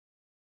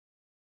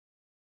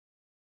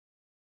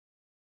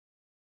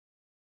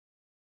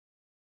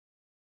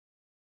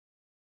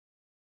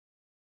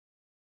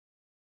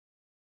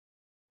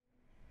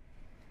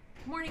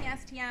Morning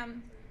STM.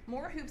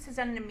 More Hoops has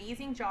done an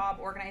amazing job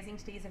organizing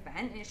today's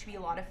event, and it should be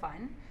a lot of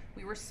fun.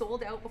 We were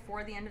sold out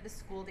before the end of the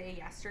school day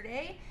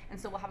yesterday,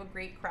 and so we'll have a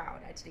great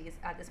crowd at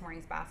this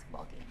morning's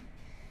basketball game.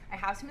 I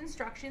have some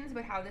instructions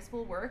about how this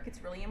will work.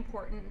 It's really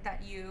important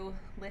that you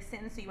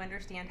listen so you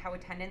understand how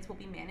attendance will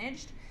be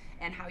managed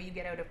and how you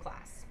get out of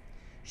class.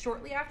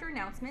 Shortly after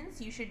announcements,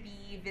 you should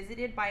be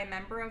visited by a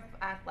member of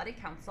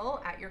Athletic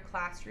Council at your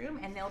classroom,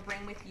 and they'll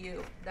bring with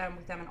them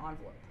an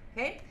envelope.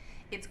 Okay,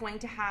 it's going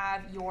to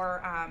have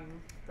your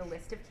the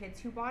list of kids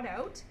who bought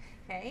out,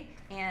 okay,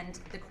 and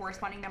the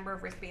corresponding number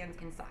of wristbands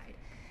inside.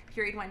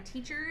 Period 1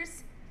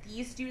 teachers,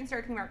 these students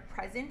are to be marked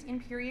present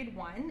in period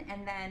 1,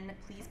 and then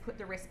please put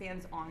the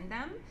wristbands on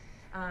them.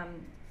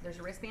 There's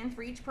a wristband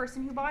for each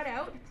person who bought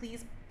out.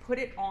 Please put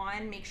it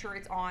on, make sure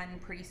it's on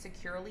pretty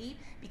securely,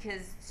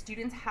 because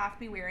students have to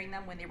be wearing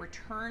them when they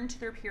return to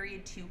their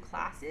period 2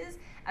 classes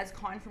as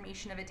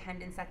confirmation of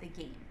attendance at the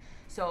game.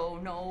 So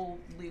no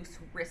loose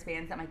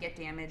wristbands that might get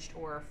damaged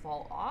or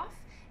fall off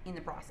in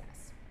the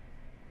process.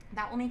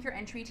 That will make your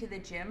entry to the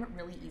gym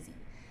really easy.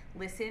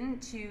 Listen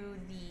to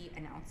the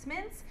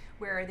announcements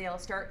where they'll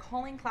start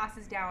calling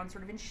classes down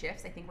sort of in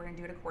shifts. I think we're gonna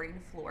do it according to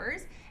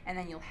floors. And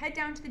then you'll head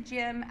down to the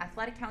gym.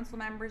 Athletic council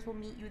members will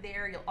meet you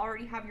there. You'll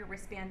already have your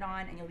wristband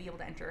on, and you'll be able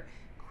to enter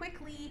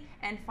quickly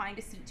and find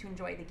a seat to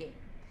enjoy the game.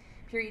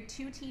 Period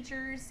 2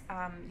 teachers,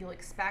 you'll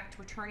expect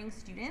returning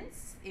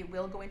students. It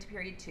will go into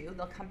period 2.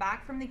 They'll come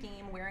back from the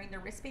game wearing their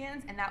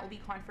wristbands, and that will be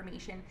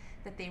confirmation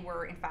that they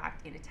were in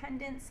fact in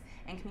attendance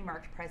and can be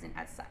marked present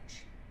as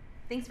such.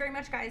 Thanks very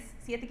much, guys.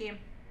 See you at the game.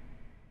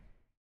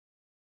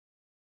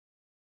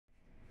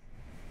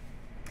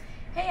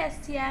 Hey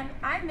STM,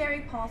 I'm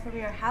Mary Paul from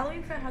your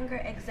Halloween for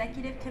Hunger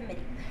Executive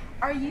Committee.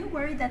 Are you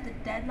worried that the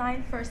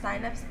deadline for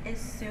signups is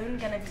soon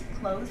going to be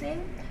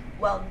closing?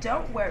 Well,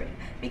 don't worry,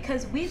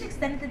 because we've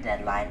extended the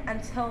deadline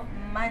until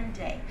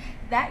Monday.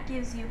 That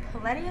gives you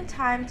plenty of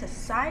time to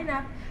sign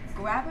up,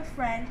 grab a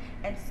friend,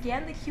 and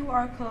scan the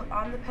QR code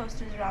on the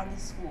posters around the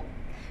school.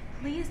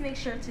 Please make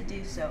sure to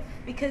do so,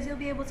 because you'll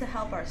be able to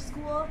help our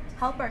school,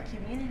 help our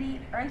community,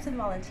 earn some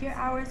volunteer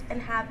hours,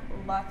 and have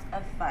lots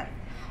of fun.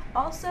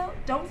 Also,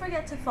 don't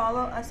forget to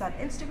follow us on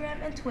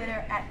Instagram and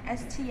Twitter at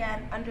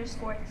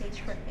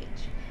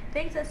STM_H4H.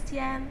 Thanks,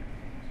 STM.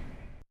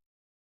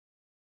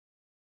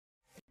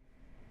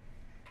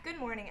 Good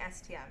morning,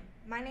 STM.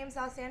 My name is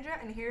Alessandra,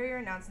 and here are your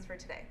announcements for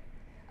today.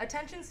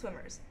 Attention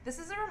swimmers, this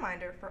is a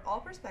reminder for all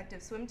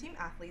prospective swim team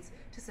athletes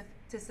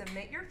to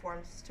submit your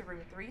forms to room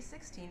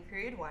 316,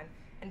 period 1,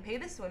 and pay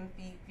the swim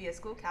fee via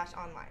school cash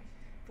online.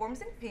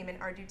 Forms and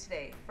payment are due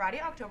today, Friday,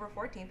 October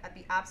 14th at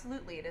the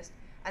absolute latest,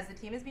 as the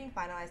team is being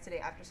finalized today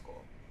after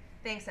school.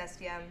 Thanks,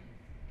 STM.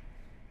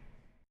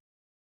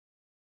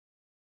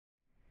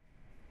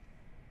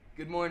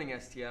 Good morning,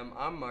 STM.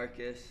 I'm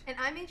Marcus. And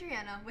I'm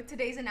Adriana with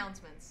today's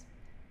announcements.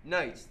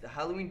 Knights, the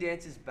Halloween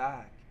dance is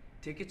back.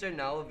 Tickets are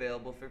now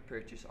available for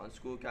purchase on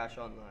School Cash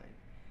Online.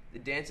 The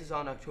dance is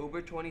on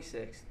October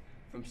 26th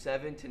from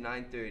 7 to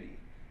 9:30.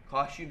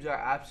 Costumes are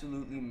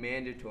absolutely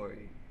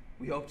mandatory.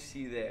 We hope to see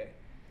you there.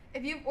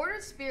 If you've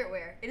ordered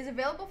spiritware, it is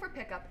available for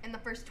pickup in the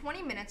first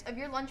 20 minutes of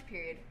your lunch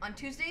period on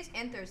Tuesdays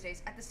and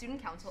Thursdays at the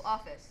Student Council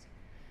office.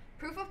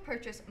 Proof of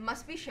purchase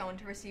must be shown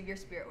to receive your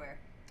spiritware.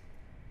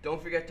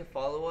 Don't forget to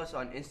follow us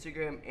on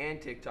Instagram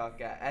and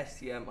TikTok at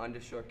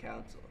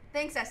STM_Council.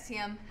 Thanks,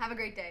 STM. Have a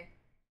great day.